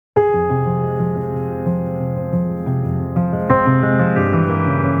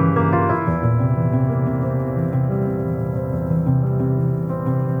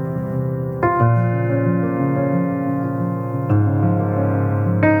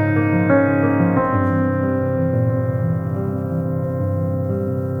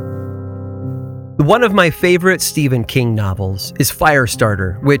One of my favorite Stephen King novels is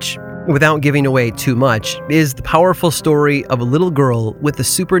Firestarter, which, without giving away too much, is the powerful story of a little girl with a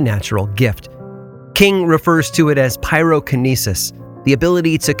supernatural gift. King refers to it as pyrokinesis, the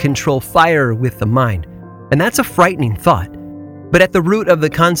ability to control fire with the mind. And that's a frightening thought. But at the root of the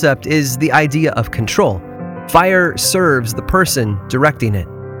concept is the idea of control. Fire serves the person directing it.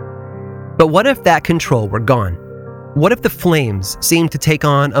 But what if that control were gone? What if the flames seemed to take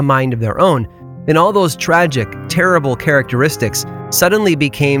on a mind of their own, and all those tragic, terrible characteristics suddenly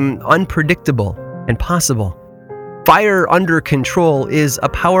became unpredictable and possible? Fire under control is a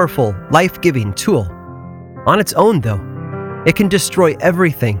powerful, life-giving tool. On its own, though, it can destroy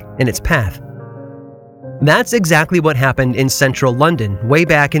everything in its path. That's exactly what happened in central London way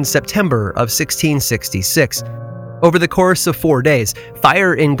back in September of 1666. Over the course of 4 days,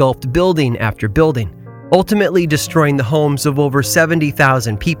 fire engulfed building after building, ultimately destroying the homes of over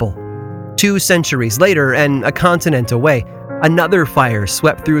 70,000 people. 2 centuries later, and a continent away, another fire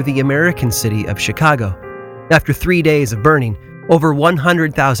swept through the American city of Chicago. After 3 days of burning, over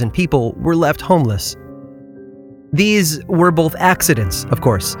 100,000 people were left homeless. These were both accidents, of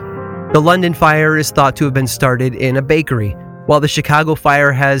course. The London fire is thought to have been started in a bakery, while the Chicago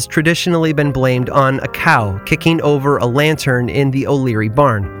fire has traditionally been blamed on a cow kicking over a lantern in the O'Leary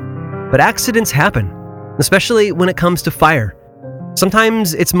barn. But accidents happen, especially when it comes to fire.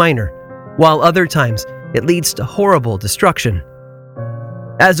 Sometimes it's minor, while other times it leads to horrible destruction.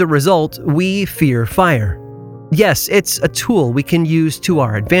 As a result, we fear fire. Yes, it's a tool we can use to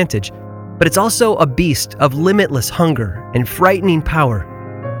our advantage, but it's also a beast of limitless hunger and frightening power.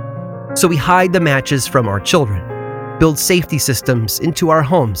 So we hide the matches from our children, build safety systems into our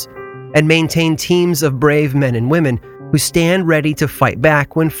homes, and maintain teams of brave men and women who stand ready to fight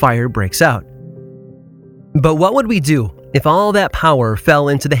back when fire breaks out. But what would we do if all that power fell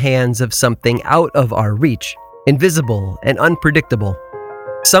into the hands of something out of our reach, invisible and unpredictable?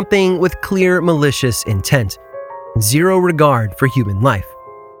 Something with clear malicious intent, zero regard for human life.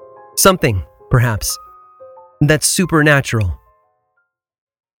 Something, perhaps, that's supernatural.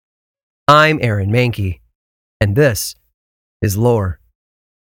 I'm Aaron Mahnke, and this is Lore.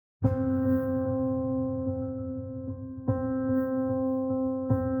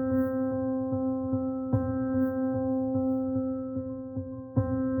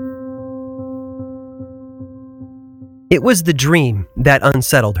 It was the dream that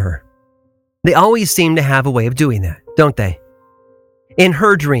unsettled her. They always seem to have a way of doing that, don't they? In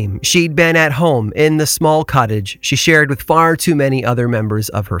her dream, she'd been at home in the small cottage she shared with far too many other members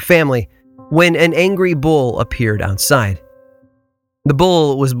of her family when an angry bull appeared outside. The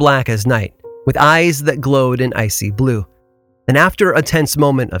bull was black as night, with eyes that glowed an icy blue. And after a tense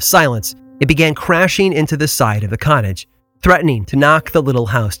moment of silence, it began crashing into the side of the cottage, threatening to knock the little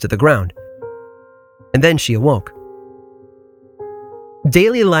house to the ground. And then she awoke.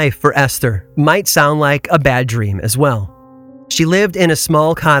 Daily life for Esther might sound like a bad dream as well. She lived in a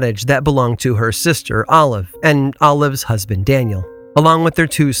small cottage that belonged to her sister, Olive, and Olive's husband, Daniel, along with their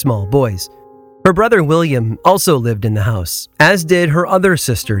 2 small boys. Her brother, William, also lived in the house, as did her other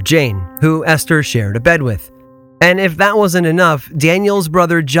sister, Jane, who Esther shared a bed with. And if that wasn't enough, Daniel's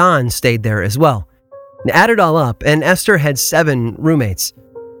brother, John, stayed there as well. Add it all up, and Esther had 7 roommates.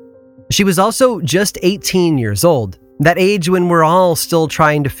 She was also just 18 years old, that age when we're all still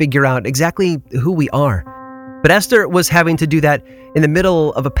trying to figure out exactly who we are. But Esther was having to do that in the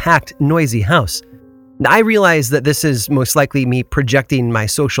middle of a packed, noisy house. I realize that this is most likely me projecting my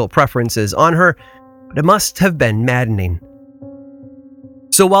social preferences on her, but it must have been maddening.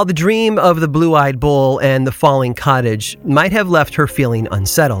 So while the dream of the blue-eyed bull and the falling cottage might have left her feeling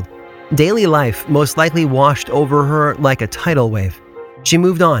unsettled, daily life most likely washed over her like a tidal wave. She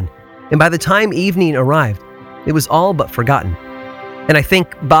moved on, and by the time evening arrived, it was all but forgotten. And I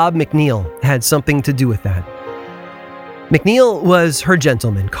think Bob McNeil had something to do with that. McNeil was her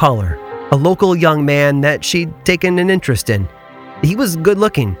gentleman caller, a local young man that she'd taken an interest in. He was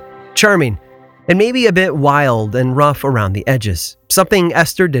good-looking, charming, and maybe a bit wild and rough around the edges, something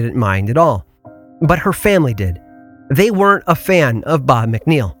Esther didn't mind at all. But her family did. They weren't a fan of Bob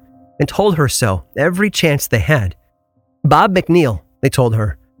McNeil, and told her so every chance they had. Bob McNeil, they told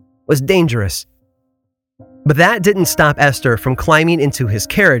her, was dangerous. But that didn't stop Esther from climbing into his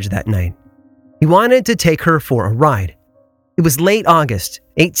carriage that night. He wanted to take her for a ride. It was late August,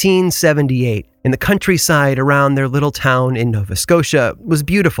 1878, and the countryside around their little town in Nova Scotia was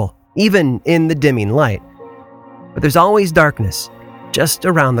beautiful, even in the dimming light. But there's always darkness just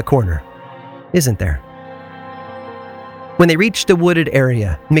around the corner, isn't there? When they reached a wooded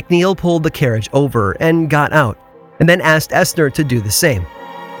area, McNeil pulled the carriage over and got out, and then asked Esther to do the same.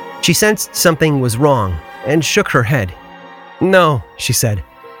 She sensed something was wrong and shook her head. "No," she said.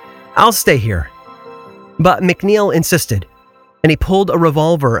 "I'll stay here." But McNeil insisted, and he pulled a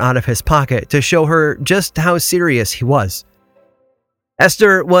revolver out of his pocket to show her just how serious he was.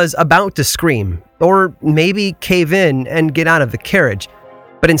 Esther was about to scream, or maybe cave in and get out of the carriage,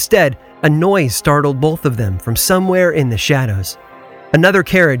 but instead, a noise startled both of them from somewhere in the shadows. Another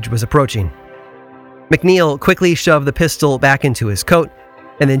carriage was approaching. McNeil quickly shoved the pistol back into his coat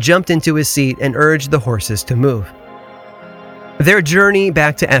and then jumped into his seat and urged the horses to move. Their journey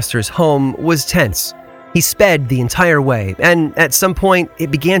back to Esther's home was tense. He sped the entire way, and at some point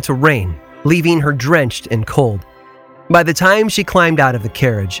it began to rain, leaving her drenched and cold. By the time she climbed out of the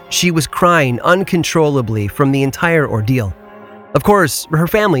carriage, she was crying uncontrollably from the entire ordeal. Of course, her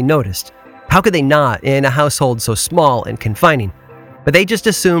family noticed. How could they not in a household so small and confining? But they just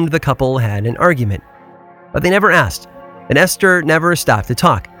assumed the couple had an argument. But they never asked, and Esther never stopped to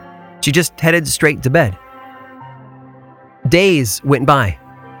talk. She just headed straight to bed. Days went by.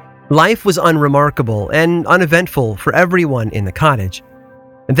 Life was unremarkable and uneventful for everyone in the cottage.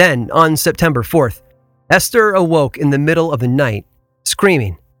 And then, on September 4th, Esther awoke in the middle of the night,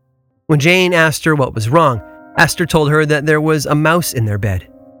 screaming. When Jane asked her what was wrong, Esther told her that there was a mouse in their bed.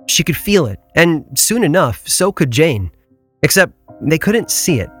 She could feel it, and soon enough, so could Jane. Except they couldn't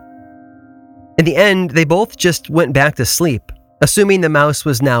see it. In the end, they both just went back to sleep, assuming the mouse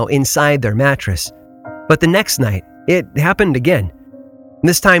was now inside their mattress. But the next night, it happened again.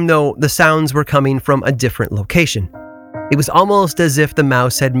 This time, though, the sounds were coming from a different location. It was almost as if the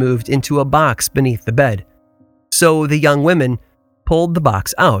mouse had moved into a box beneath the bed. So the young women pulled the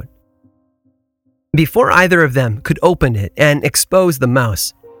box out. Before either of them could open it and expose the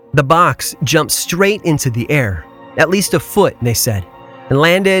mouse, the box jumped straight into the air, at least a foot, they said, and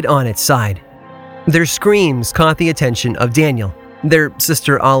landed on its side. Their screams caught the attention of Daniel, their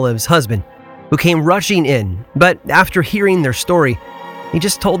sister Olive's husband, who came rushing in, but after hearing their story, he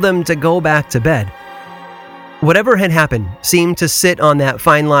just told them to go back to bed. Whatever had happened seemed to sit on that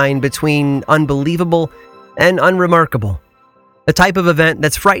fine line between unbelievable and unremarkable. A type of event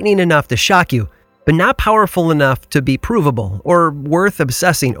that's frightening enough to shock you, but not powerful enough to be provable or worth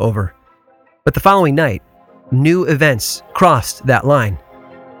obsessing over. But the following night, new events crossed that line.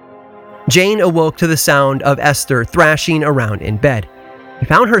 Jane awoke to the sound of Esther thrashing around in bed. She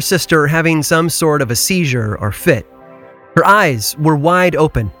found her sister having some sort of a seizure or fit. Her eyes were wide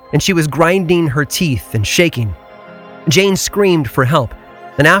open, and she was grinding her teeth and shaking. Jane screamed for help,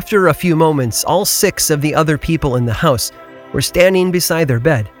 and after a few moments, all 6 of the other people in the house were standing beside their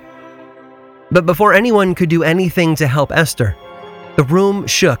bed. But before anyone could do anything to help Esther, the room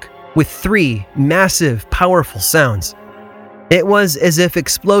shook with 3 massive, powerful sounds. It was as if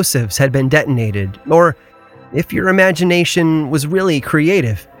explosives had been detonated, or, if your imagination was really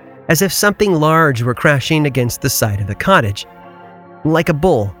creative, as if something large were crashing against the side of the cottage, like a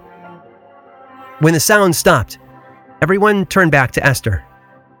bull. When the sound stopped, everyone turned back to Esther.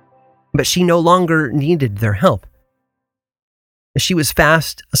 But she no longer needed their help. She was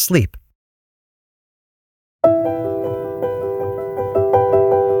fast asleep.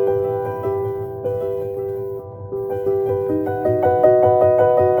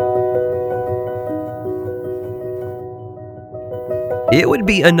 It would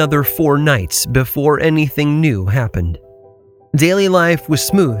be another 4 nights before anything new happened. Daily life was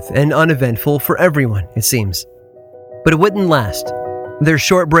smooth and uneventful for everyone, it seems. But it wouldn't last. Their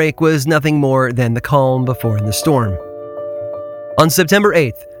short break was nothing more than the calm before the storm. On September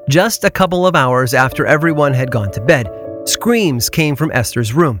 8th, just a couple of hours after everyone had gone to bed, screams came from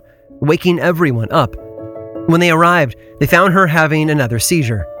Esther's room, waking everyone up. When they arrived, they found her having another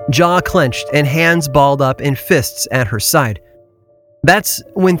seizure, jaw clenched and hands balled up in fists at her side. That's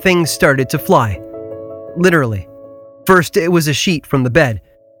when things started to fly. Literally. First, it was a sheet from the bed,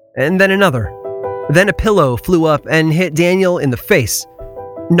 and then another. Then a pillow flew up and hit Daniel in the face.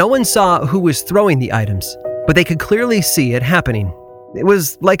 No one saw who was throwing the items, but they could clearly see it happening. It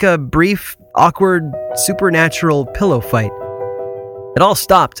was like a brief, awkward, supernatural pillow fight. It all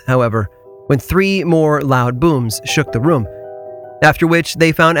stopped, however, when 3 more loud booms shook the room, after which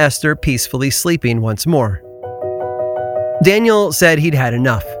they found Esther peacefully sleeping once more. Daniel said he'd had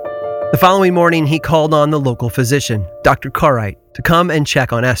enough. The following morning, he called on the local physician, Dr. Cartwright, to come and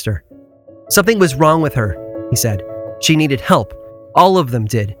check on Esther. Something was wrong with her, he said. She needed help. All of them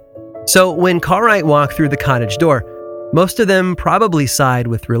did. So when Cartwright walked through the cottage door, most of them probably sighed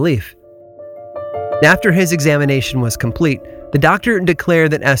with relief. After his examination was complete, the doctor declared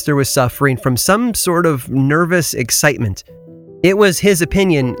that Esther was suffering from some sort of nervous excitement. It was his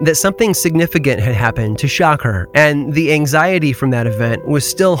opinion that something significant had happened to shock her, and the anxiety from that event was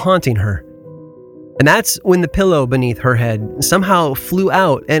still haunting her. And that's when the pillow beneath her head somehow flew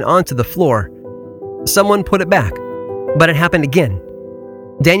out and onto the floor. Someone put it back, but it happened again.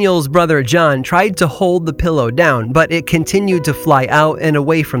 Daniel's brother John tried to hold the pillow down, but it continued to fly out and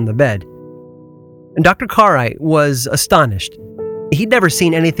away from the bed. And Dr. Cartwright was astonished. He'd never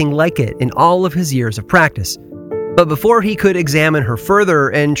seen anything like it in all of his years of practice. But before he could examine her further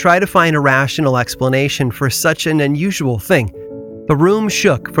and try to find a rational explanation for such an unusual thing, the room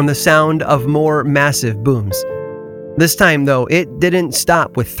shook from the sound of more massive booms. This time, though, it didn't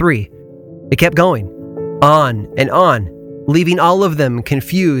stop with 3. It kept going, on, leaving all of them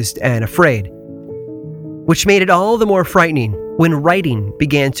confused and afraid. Which made it all the more frightening when writing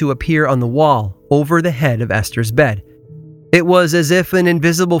began to appear on the wall over the head of Esther's bed. It was as if an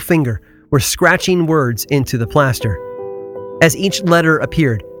invisible finger were scratching words into the plaster. As each letter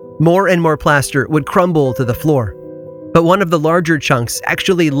appeared, more and more plaster would crumble to the floor, but one of the larger chunks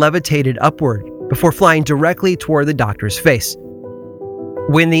actually levitated upward before flying directly toward the doctor's face.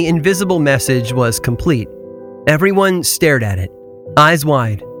 When the invisible message was complete, everyone stared at it, eyes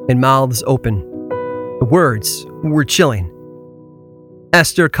wide and mouths open. The words were chilling.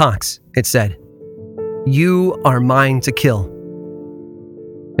 "Esther Cox," it said, "you are mine to kill."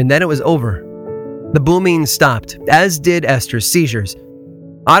 And then it was over. The booming stopped, as did Esther's seizures.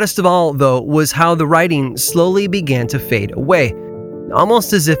 Oddest of all, though, was how the writing slowly began to fade away,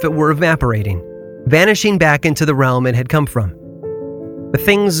 almost as if it were evaporating, vanishing back into the realm it had come from. But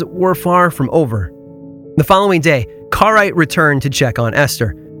things were far from over. The following day, Cartwright returned to check on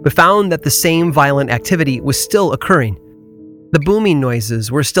Esther, but found that the same violent activity was still occurring. The booming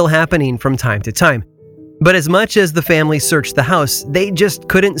noises were still happening from time to time, but as much as the family searched the house, they just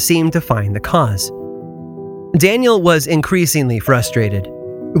couldn't seem to find the cause. Daniel was increasingly frustrated.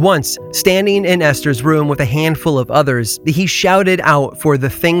 Once, standing in Esther's room with a handful of others, he shouted out for the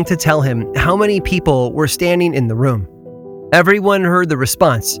thing to tell him how many people were standing in the room. Everyone heard the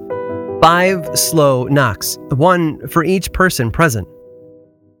response. 5 slow knocks, 1 for each person present.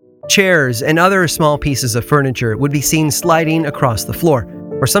 Chairs and other small pieces of furniture would be seen sliding across the floor,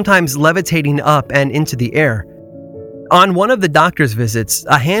 or sometimes levitating up and into the air. On one of the doctor's visits,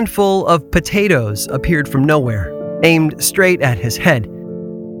 a handful of potatoes appeared from nowhere, aimed straight at his head.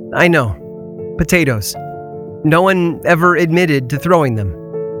 I know, potatoes. No one ever admitted to throwing them.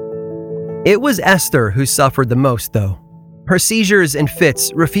 It was Esther who suffered the most, though. Her seizures and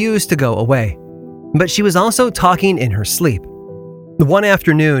fits refused to go away, but she was also talking in her sleep. One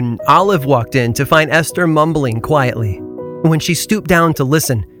afternoon, Olive walked in to find Esther mumbling quietly. When she stooped down to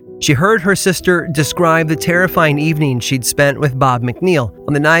listen, she heard her sister describe the terrifying evening she'd spent with Bob McNeil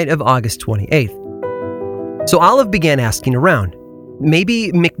on the night of August 28th. So Olive began asking around.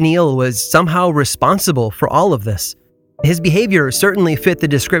 Maybe McNeil was somehow responsible for all of this. His behavior certainly fit the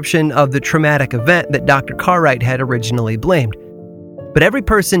description of the traumatic event that Dr. Cartwright had originally blamed. But every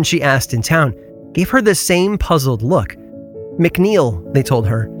person she asked in town gave her the same puzzled look. McNeil, they told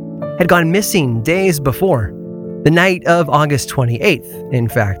her, had gone missing days before. The night of August 28th, in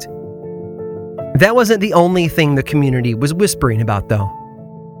fact. That wasn't the only thing the community was whispering about, though.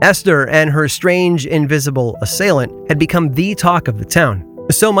 Esther and her strange, invisible assailant had become the talk of the town.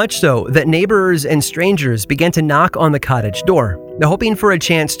 So much so that neighbors and strangers began to knock on the cottage door, hoping for a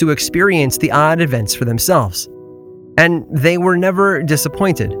chance to experience the odd events for themselves. And they were never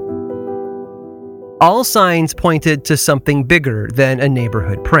disappointed. All signs pointed to something bigger than a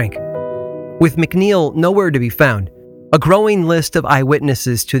neighborhood prank. With McNeil nowhere to be found, a growing list of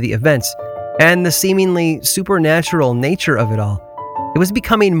eyewitnesses to the events, and the seemingly supernatural nature of it all, it was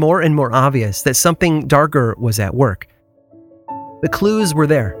becoming more and more obvious that something darker was at work. The clues were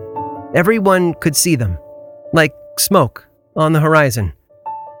there. Everyone could see them, like smoke on the horizon.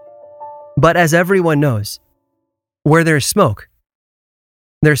 But as everyone knows, where there's smoke,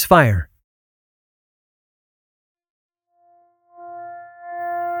 there's fire.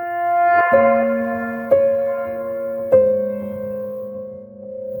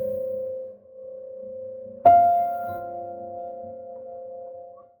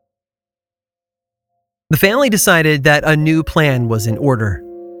 The family decided that a new plan was in order.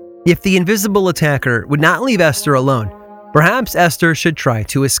 If the invisible attacker would not leave Esther alone, perhaps Esther should try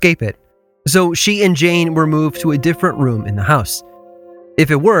to escape it. So she and Jane were moved to a different room in the house.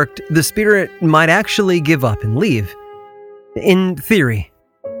 If it worked, the spirit might actually give up and leave. In theory.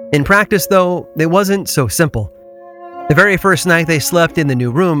 In practice, though, it wasn't so simple. The very first night they slept in the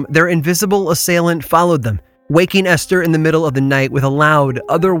new room, their invisible assailant followed them, waking Esther in the middle of the night with a loud,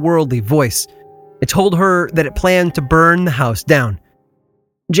 otherworldly voice. It told her that it planned to burn the house down.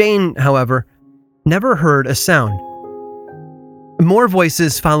 Jane, however, never heard a sound. More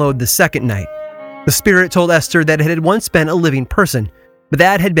voices followed the second night. The spirit told Esther that it had once been a living person, but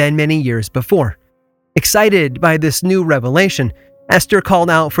that had been many years before. Excited by this new revelation, Esther called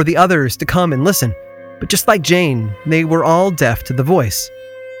out for the others to come and listen, but just like Jane, they were all deaf to the voice.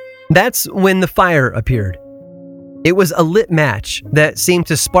 That's when the fire appeared. It was a lit match that seemed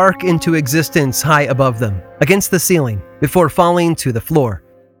to spark into existence high above them, against the ceiling, before falling to the floor.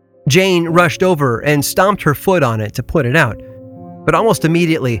 Jane rushed over and stomped her foot on it to put it out, but almost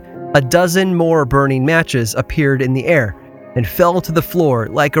immediately, a dozen more burning matches appeared in the air and fell to the floor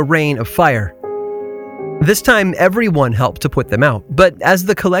like a rain of fire. This time, everyone helped to put them out, but as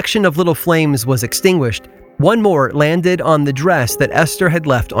the collection of little flames was extinguished, one more landed on the dress that Esther had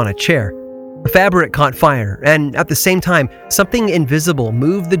left on a chair. The fabric caught fire, and at the same time, something invisible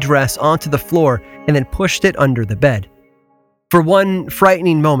moved the dress onto the floor and then pushed it under the bed. For one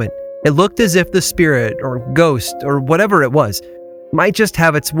frightening moment, it looked as if the spirit or ghost or whatever it was might just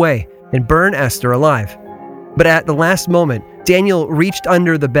have its way and burn Esther alive. But at the last moment, Daniel reached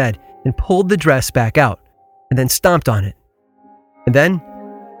under the bed and pulled the dress back out, and then stomped on it. And then,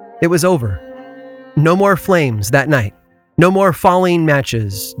 it was over. No more flames that night. No more falling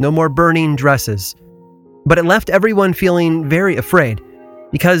matches. No more burning dresses. But it left everyone feeling very afraid.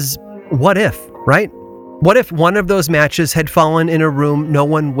 Because what if, right? What if one of those matches had fallen in a room no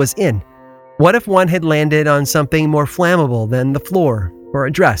one was in? What if one had landed on something more flammable than the floor or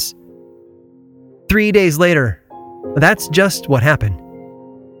a dress? 3 days later, that's just what happened.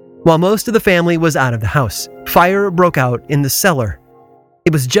 While most of the family was out of the house, fire broke out in the cellar.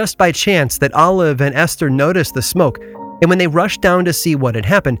 It was just by chance that Olive and Esther noticed the smoke, and when they rushed down to see what had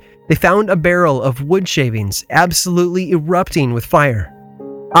happened, they found a barrel of wood shavings absolutely erupting with fire.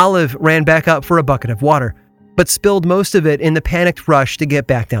 Olive ran back up for a bucket of water, but spilled most of it in the panicked rush to get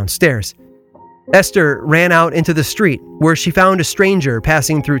back downstairs. Esther ran out into the street, where she found a stranger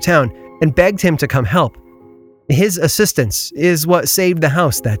passing through town and begged him to come help. His assistance is what saved the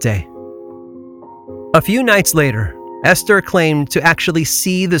house that day. A few nights later, Esther claimed to actually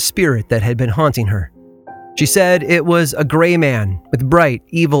see the spirit that had been haunting her. She said it was a gray man with bright,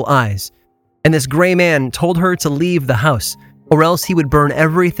 evil eyes, and this gray man told her to leave the house, or else he would burn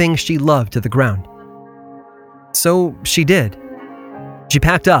everything she loved to the ground. So she did. She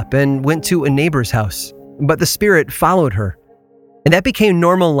packed up and went to a neighbor's house, but the spirit followed her, and that became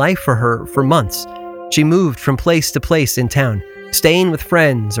normal life for her for months. She moved from place to place in town, staying with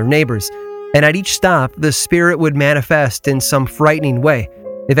friends or neighbors, and at each stop, the spirit would manifest in some frightening way,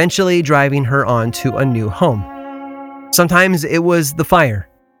 eventually driving her on to a new home. Sometimes it was the fire.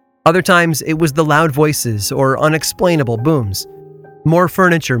 Other times it was the loud voices or unexplainable booms. More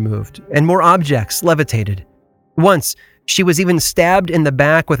furniture moved, and more objects levitated. Once, she was even stabbed in the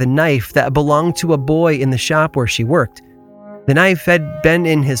back with a knife that belonged to a boy in the shop where she worked. The knife had been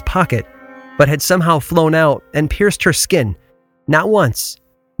in his pocket, but had somehow flown out and pierced her skin, not once,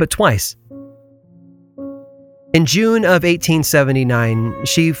 but twice. In June of 1879,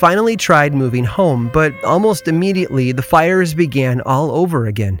 she finally tried moving home, but almost immediately the fires began all over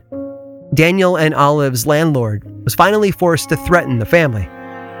again. Daniel and Olive's landlord was finally forced to threaten the family.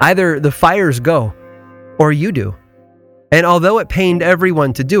 Either the fires go, or you do. And although it pained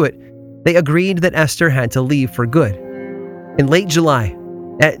everyone to do it, they agreed that Esther had to leave for good. In late July,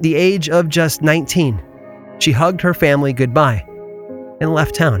 at the age of just 19, she hugged her family goodbye and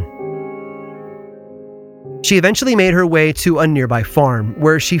left town. She eventually made her way to a nearby farm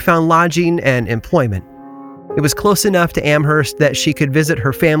where she found lodging and employment. It was close enough to Amherst that she could visit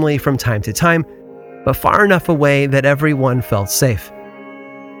her family from time to time, but far enough away that everyone felt safe.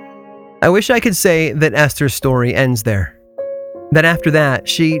 I wish I could say that Esther's story ends there. That after that,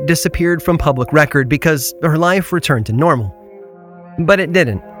 she disappeared from public record because her life returned to normal. But it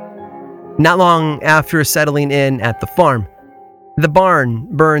didn't. Not long after settling in at the farm, the barn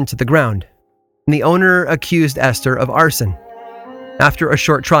burned to the ground, and the owner accused Esther of arson. After a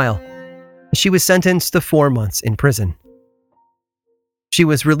short trial, she was sentenced to 4 months in prison. She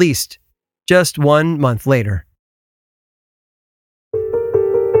was released just 1 month later.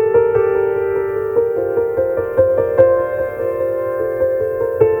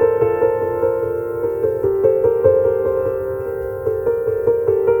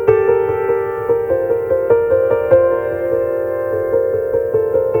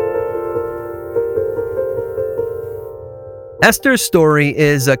 Esther's story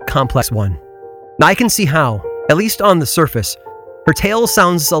is a complex one. I can see how, at least on the surface, her tale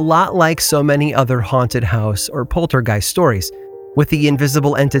sounds a lot like so many other haunted house or poltergeist stories. with the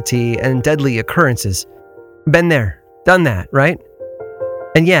invisible entity and deadly occurrences. Been there, done that, right?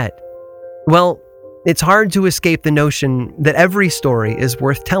 And yet, well, it's hard to escape the notion that every story is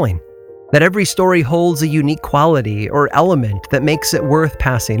worth telling, that every story holds a unique quality or element that makes it worth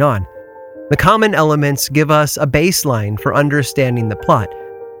passing on. The common elements give us a baseline for understanding the plot,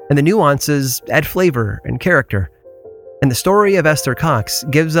 and the nuances add flavor and character. And the story of Esther Cox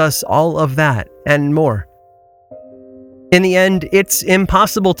gives us all of that and more. In the end, it's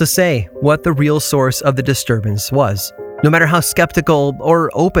impossible to say what the real source of the disturbance was, no matter how skeptical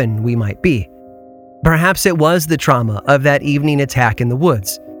or open we might be. Perhaps it was the trauma of that evening attack in the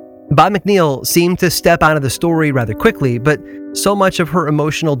woods. Bob McNeil seemed to step out of the story rather quickly, but so much of her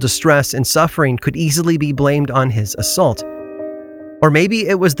emotional distress and suffering could easily be blamed on his assault. Or maybe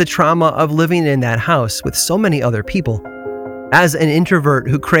it was the trauma of living in that house with so many other people. As an introvert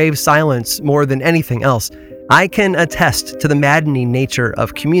who craves silence more than anything else, I can attest to the maddening nature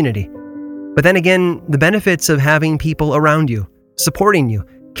of community. But then again, the benefits of having people around you, supporting you,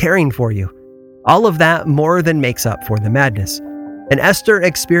 caring for you, all of that more than makes up for the madness. And Esther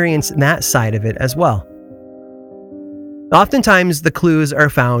experienced that side of it as well. Oftentimes, the clues are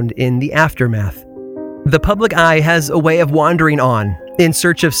found in the aftermath. The public eye has a way of wandering on in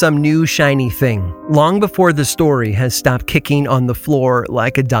search of some new shiny thing, long before the story has stopped kicking on the floor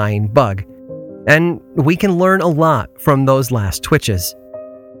like a dying bug. And we can learn a lot from those last twitches.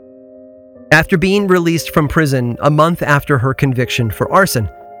 After being released from prison a month after her conviction for arson,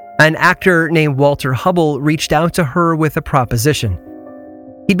 an actor named Walter Hubble reached out to her with a proposition.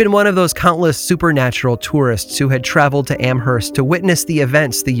 He'd been one of those countless supernatural tourists who had traveled to Amherst to witness the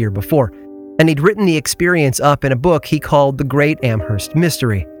events the year before, and he'd written the experience up in a book he called The Great Amherst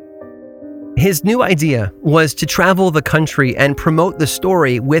Mystery. His new idea was to travel the country and promote the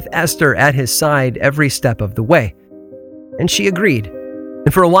story with Esther at his side every step of the way. And she agreed.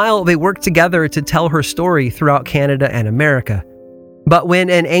 And for a while, they worked together to tell her story throughout Canada and America. But when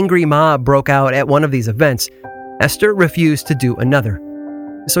an angry mob broke out at one of these events, Esther refused to do another.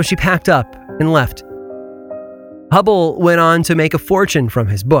 So she packed up and left. Hubble went on to make a fortune from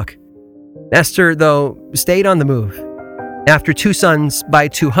his book. Esther, though, stayed on the move. After 2 sons by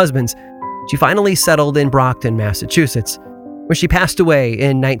 2 husbands, she finally settled in Brockton, Massachusetts, where she passed away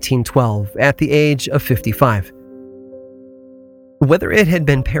in 1912 at the age of 55. Whether it had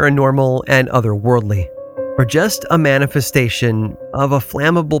been paranormal and otherworldly, or just a manifestation of a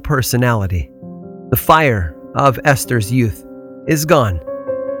flammable personality, the fire of Esther's youth is gone,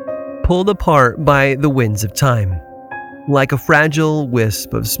 pulled apart by the winds of time, like a fragile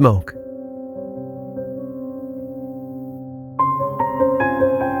wisp of smoke.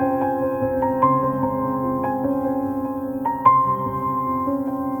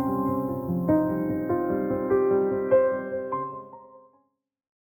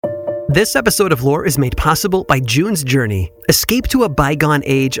 This episode of Lore is made possible by June's Journey. Escape to a bygone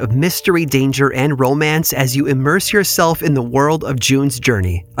age of mystery, danger, and romance as you immerse yourself in the world of June's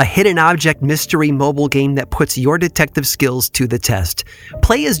Journey, a hidden object mystery mobile game that puts your detective skills to the test.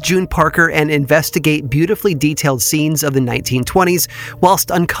 Play as June Parker and investigate beautifully detailed scenes of the 1920s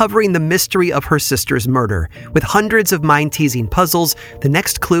whilst uncovering the mystery of her sister's murder. With hundreds of mind-teasing puzzles, the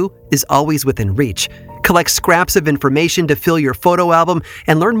next clue is always within reach. Collect scraps of information to fill your photo album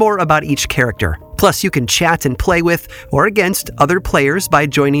and learn more about each character. Plus, you can chat and play with or against other players by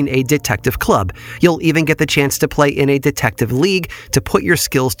joining a detective club. You'll even get the chance to play in a detective league to put your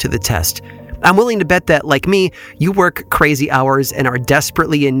skills to the test. I'm willing to bet that, like me, you work crazy hours and are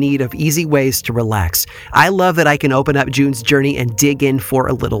desperately in need of easy ways to relax. I love that I can open up June's Journey and dig in for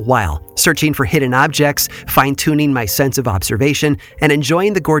a little while, searching for hidden objects, fine-tuning my sense of observation, and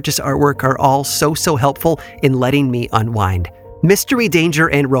enjoying the gorgeous artwork are all so helpful in letting me unwind. Mystery,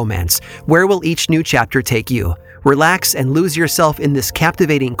 danger, and romance. Where will each new chapter take you? Relax and lose yourself in this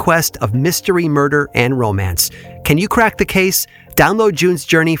captivating quest of mystery, murder, and romance. Can you crack the case? Download June's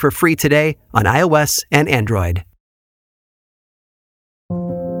Journey for free today on iOS and Android.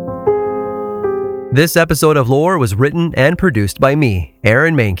 This episode of Lore was written and produced by me,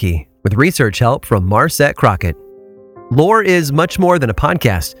 Aaron Mahnke, with research help from Marset Crockett. Lore is much more than a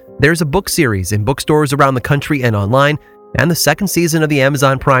podcast. There's a book series in bookstores around the country and online, and the 2nd season of the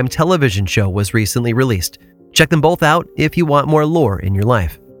Amazon Prime television show was recently released. Check them both out if you want more lore in your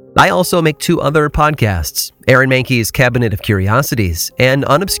life. I also make 2 other podcasts, Aaron Mahnke's Cabinet of Curiosities and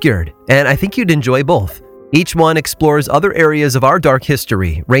Unobscured, and I think you'd enjoy both. Each one explores other areas of our dark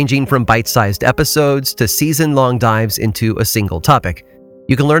history, ranging from bite-sized episodes to season-long dives into a single topic.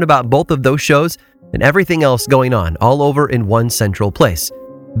 You can learn about both of those shows and everything else going on all over in one central place,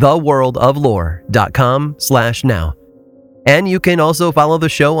 theworldoflore.com/now. And you can also follow the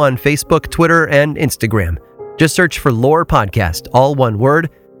show on Facebook, Twitter, and Instagram. Just search for Lore Podcast, all one word,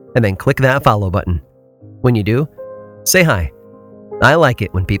 and then click that follow button. When you do, say hi. I like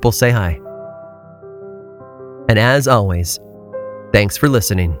it when people say hi. And as always, thanks for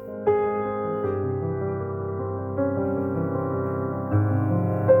listening.